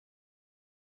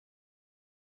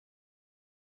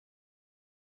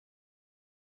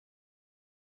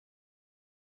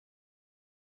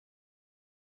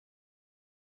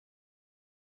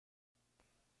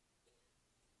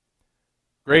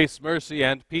Grace, mercy,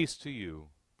 and peace to you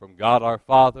from God our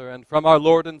Father and from our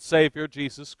Lord and Savior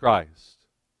Jesus Christ.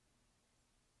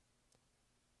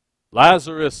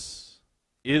 Lazarus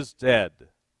is dead.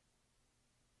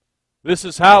 This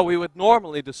is how we would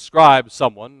normally describe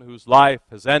someone whose life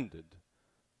has ended,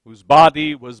 whose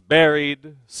body was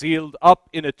buried, sealed up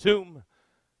in a tomb,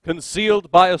 concealed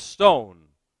by a stone,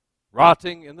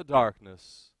 rotting in the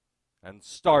darkness, and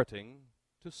starting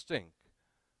to stink.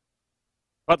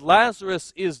 But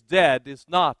Lazarus is dead is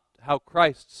not how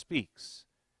Christ speaks.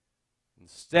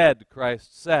 Instead,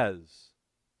 Christ says,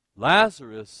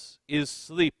 Lazarus is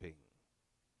sleeping.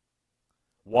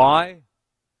 Why?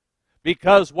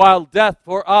 Because while death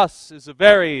for us is a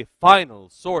very final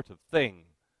sort of thing,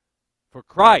 for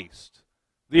Christ,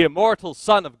 the immortal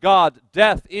Son of God,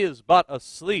 death is but a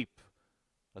sleep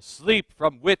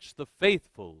from which the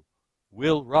faithful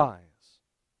will rise.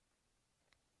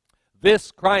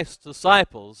 This Christ's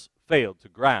disciples failed to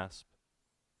grasp.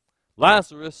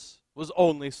 Lazarus was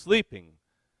only sleeping,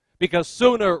 because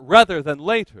sooner rather than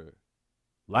later,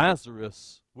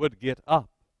 Lazarus would get up.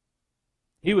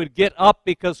 He would get up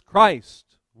because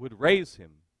Christ would raise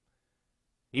him.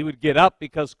 He would get up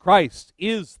because Christ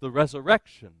is the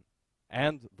resurrection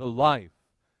and the life,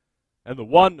 and the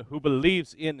one who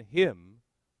believes in him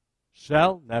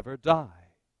shall never die.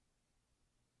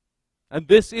 And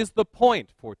this is the point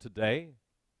for today.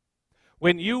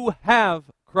 When you have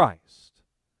Christ,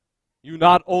 you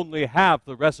not only have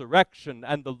the resurrection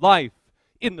and the life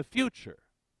in the future,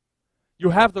 you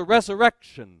have the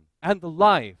resurrection and the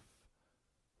life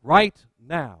right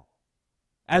now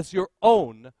as your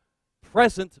own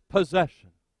present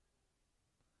possession.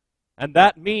 And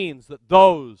that means that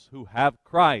those who have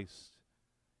Christ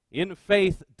in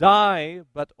faith die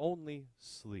but only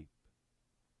sleep.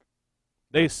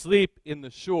 They sleep in the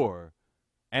sure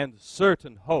and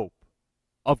certain hope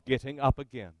of getting up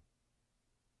again.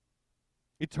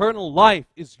 Eternal life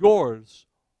is yours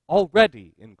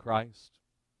already in Christ.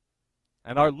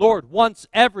 And our Lord wants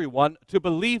everyone to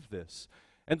believe this.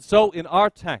 And so in our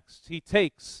text, he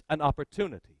takes an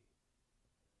opportunity.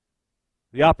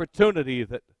 The opportunity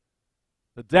that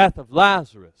the death of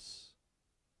Lazarus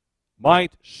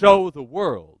might show the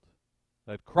world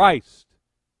that Christ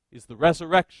is the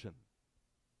resurrection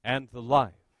and the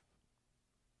life.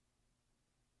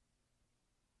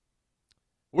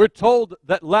 We're told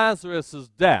that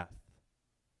Lazarus' death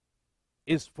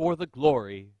is for the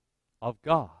glory of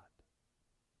God.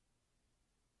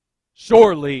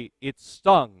 Surely it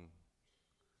stung,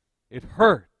 it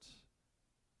hurt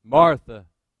Martha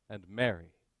and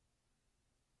Mary.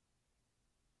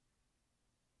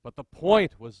 But the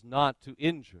point was not to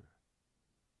injure.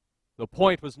 The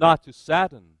point was not to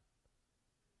sadden.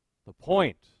 The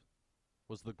point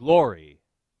was the glory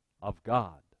of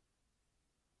God.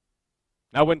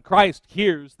 Now, when Christ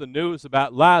hears the news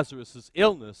about Lazarus'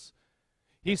 illness,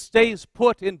 he stays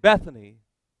put in Bethany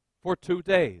for 2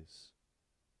 days.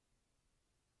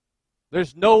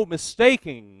 There's no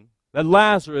mistaking that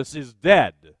Lazarus is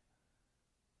dead.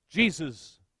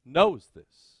 Jesus knows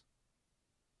this.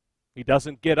 He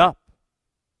doesn't get up.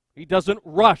 He doesn't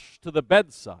rush to the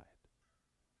bedside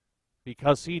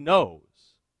because he knows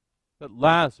that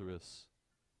Lazarus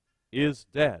is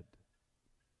dead.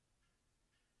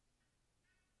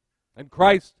 And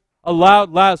Christ allowed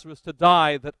Lazarus to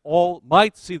die that all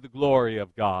might see the glory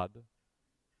of God,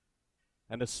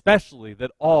 and especially that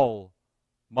all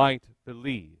might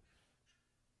believe.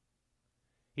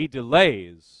 He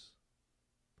delays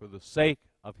for the sake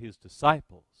of his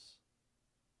disciples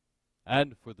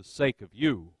and for the sake of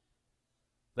you,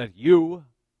 that you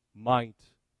might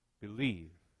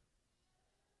believe.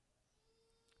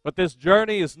 But this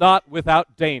journey is not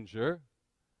without danger.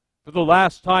 For the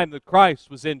last time that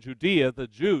Christ was in Judea, the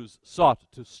Jews sought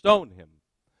to stone him.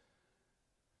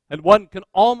 And one can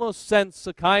almost sense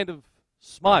a kind of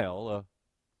smile,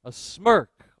 a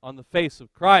smirk on the face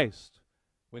of Christ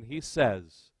when he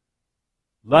says,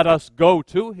 "Let us go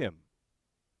to him."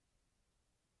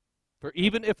 For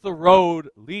even if the road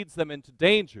leads them into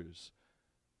dangers,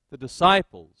 the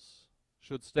disciples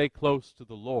should stay close to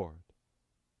the Lord.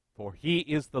 For he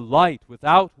is the light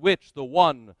without which the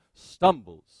one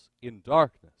stumbles in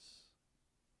darkness.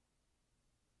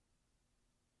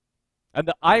 And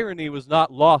the irony was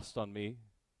not lost on me.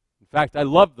 In fact, I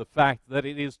love the fact that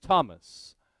it is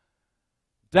Thomas,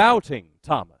 doubting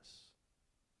Thomas,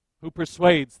 who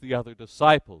persuades the other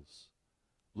disciples,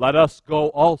 "Let us go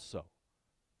also,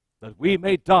 that we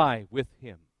may die with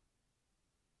him."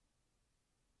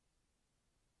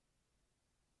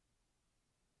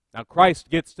 Now Christ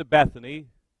gets to Bethany,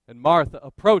 and Martha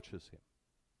approaches him.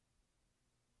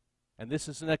 And this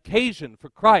is an occasion for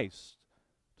Christ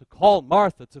to call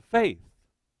Martha to faith.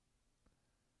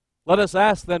 Let us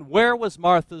ask then, where was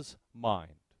Martha's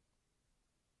mind?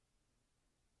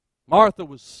 Martha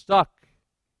was stuck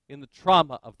in the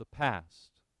trauma of the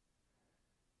past.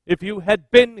 If you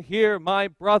had been here, my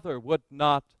brother would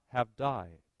not have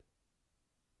died.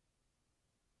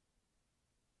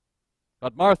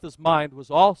 But Martha's mind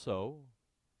was also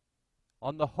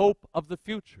on the hope of the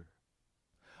future.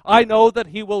 I know that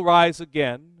he will rise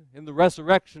again in the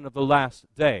resurrection of the last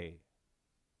day.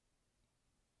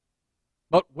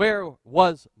 But where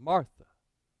was Martha?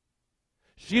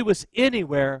 She was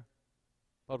anywhere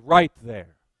but right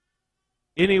there.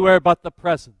 Anywhere but the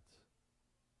present.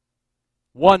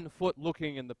 1 foot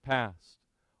looking in the past.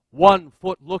 1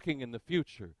 foot looking in the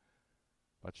future.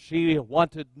 But she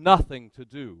wanted nothing to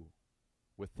do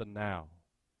with the now.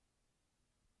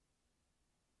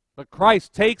 But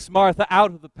Christ takes Martha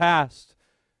out of the past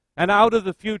and out of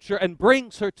the future and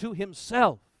brings her to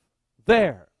himself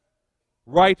there,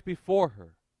 right before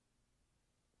her.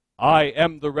 I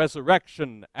am the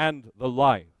resurrection and the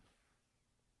life.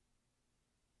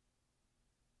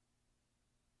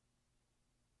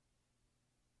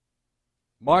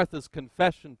 Martha's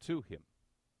confession to him,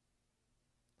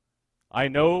 I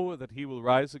know that he will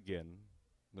rise again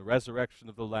in the resurrection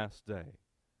of the last day,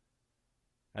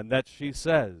 and that she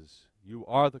says, you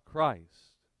are the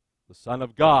Christ, the Son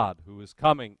of God, who is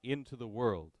coming into the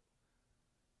world.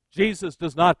 Jesus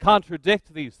does not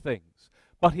contradict these things,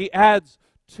 but he adds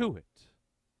to it,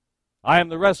 I am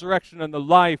the resurrection and the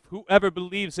life. Whoever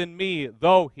believes in me,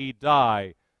 though he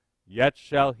die, yet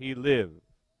shall he live.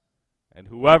 And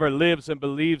whoever lives and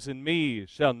believes in me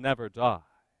shall never die.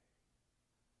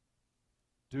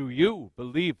 Do you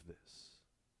believe this?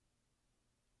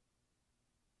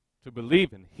 To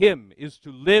believe in him is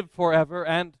to live forever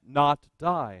and not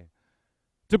die.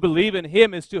 To believe in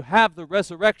him is to have the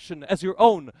resurrection as your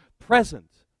own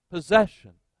present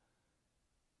possession.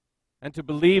 And to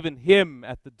believe in him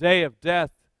at the day of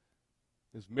death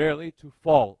is merely to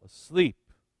fall asleep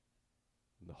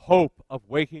in the hope of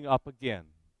waking up again.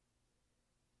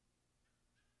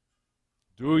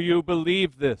 Do you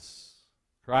believe this?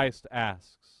 Christ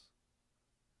asks.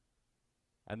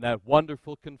 And that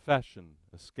wonderful confession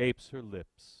escapes her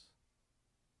lips.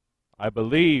 I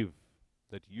believe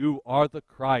that you are the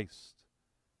Christ,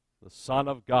 the Son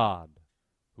of God,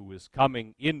 who is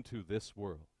coming into this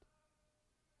world.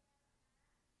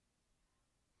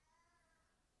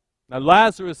 Now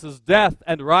Lazarus' death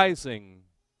and rising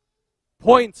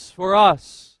points for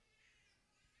us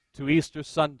to Easter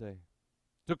Sunday,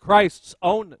 to Christ's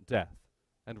own death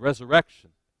and resurrection,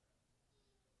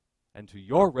 and to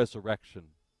your resurrection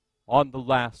on the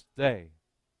last day.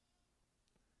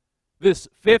 This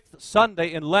fifth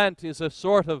Sunday in Lent is a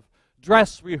sort of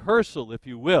dress rehearsal, if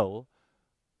you will,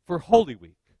 for Holy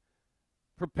Week,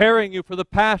 preparing you for the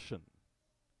Passion,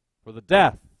 for the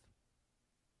death,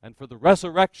 and for the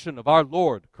resurrection of our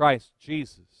Lord Christ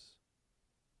Jesus.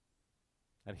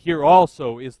 And here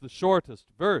also is the shortest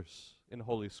verse in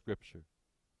Holy Scripture.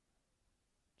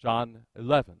 John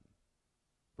 11,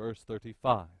 verse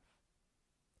 35.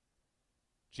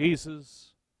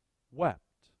 Jesus wept.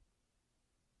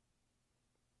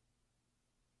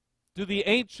 To the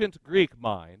ancient Greek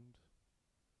mind,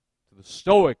 to the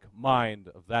Stoic mind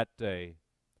of that day,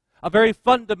 a very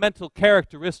fundamental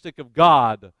characteristic of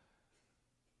God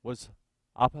was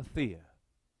apatheia.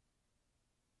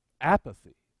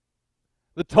 Apathy.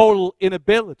 The total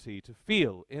inability to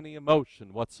feel any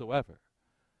emotion whatsoever.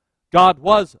 God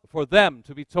was for them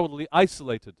to be totally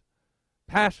isolated,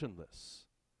 passionless,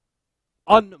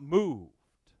 unmoved.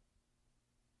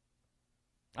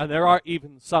 And there are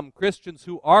even some Christians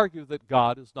who argue that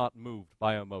God is not moved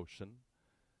by emotion,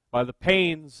 by the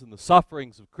pains and the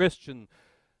sufferings of Christians,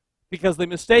 because they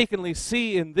mistakenly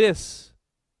see in this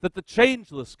that the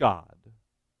changeless God,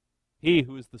 he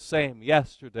who is the same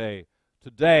yesterday,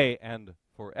 today, and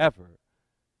forever,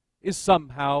 is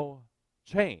somehow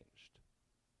changed.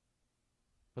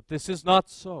 But this is not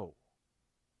so.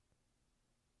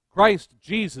 Christ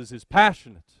Jesus is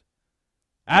passionate,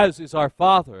 as is our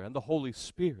Father and the Holy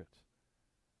Spirit.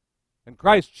 And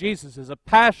Christ Jesus is a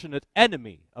passionate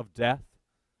enemy of death.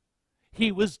 He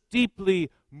was deeply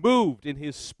moved in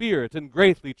his spirit and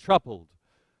greatly troubled.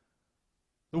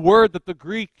 The word that the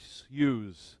Greeks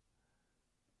use,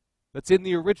 that's in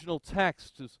the original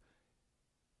text,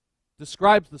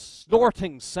 describes the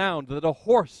snorting sound that a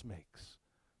horse makes.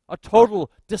 A total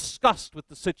disgust with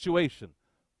the situation.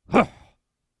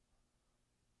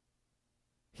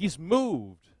 He's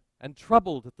moved and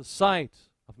troubled at the sight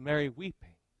of Mary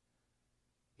weeping.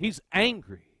 He's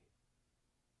angry.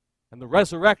 And the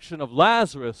resurrection of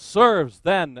Lazarus serves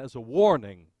then as a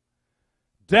warning.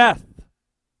 Death,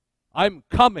 I'm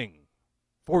coming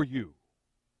for you.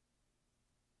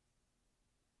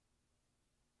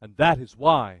 And that is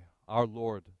why our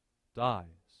Lord dies.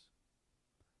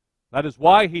 That is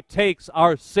why he takes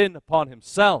our sin upon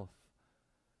himself,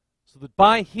 so that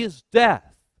by his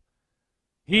death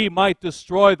he might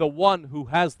destroy the one who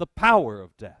has the power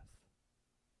of death.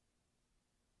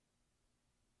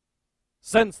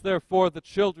 Since therefore the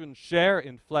children share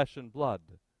in flesh and blood,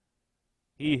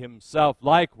 he himself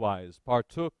likewise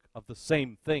partook of the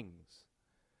same things,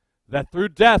 that through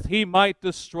death he might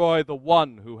destroy the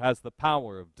one who has the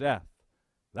power of death,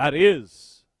 that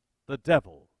is, the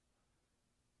devil,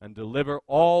 and deliver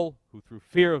all who through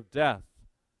fear of death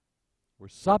were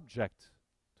subject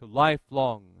to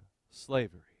lifelong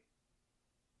slavery.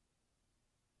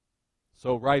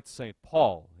 So writes St.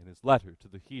 Paul in his letter to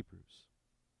the Hebrews.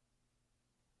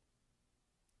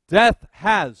 Death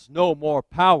has no more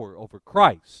power over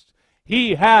Christ.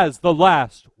 He has the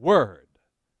last word.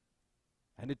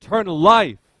 And eternal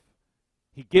life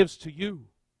he gives to you.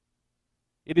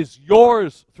 It is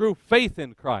yours through faith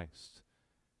in Christ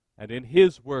and in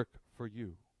his work for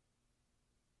you.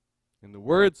 In the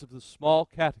words of the small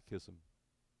catechism,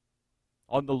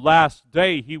 on the last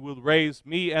day he will raise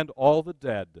me and all the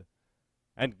dead,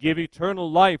 and give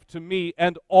eternal life to me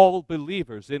and all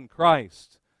believers in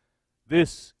Christ.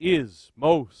 This is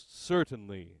most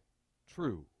certainly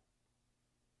true.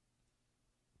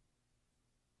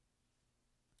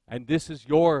 And this is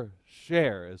your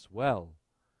share as well.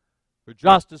 For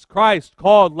just as Christ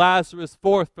called Lazarus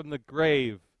forth from the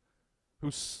grave,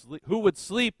 who would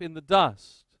sleep in the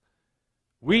dust,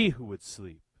 we who would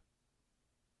sleep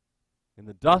in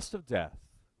the dust of death,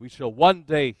 we shall one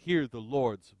day hear the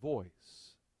Lord's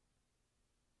voice.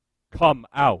 Come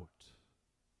out.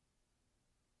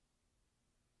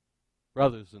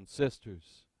 Brothers and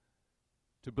sisters,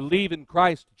 to believe in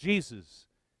Christ Jesus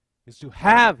is to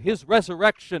have his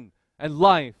resurrection and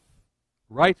life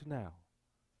right now.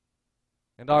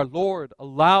 And our Lord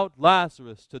allowed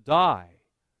Lazarus to die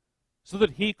so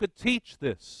that he could teach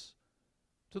this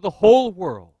to the whole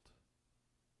world.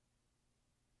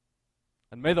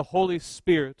 And may the Holy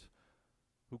Spirit,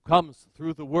 who comes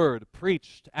through the Word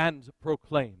preached and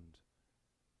proclaimed,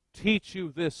 teach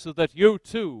you this so that you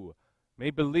too may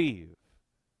believe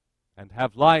and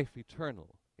have life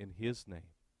eternal in his name.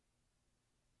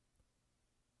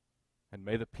 And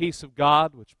may the peace of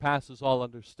God, which passes all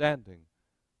understanding,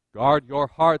 guard your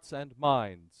hearts and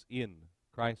minds in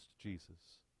Christ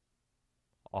Jesus.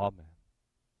 Amen.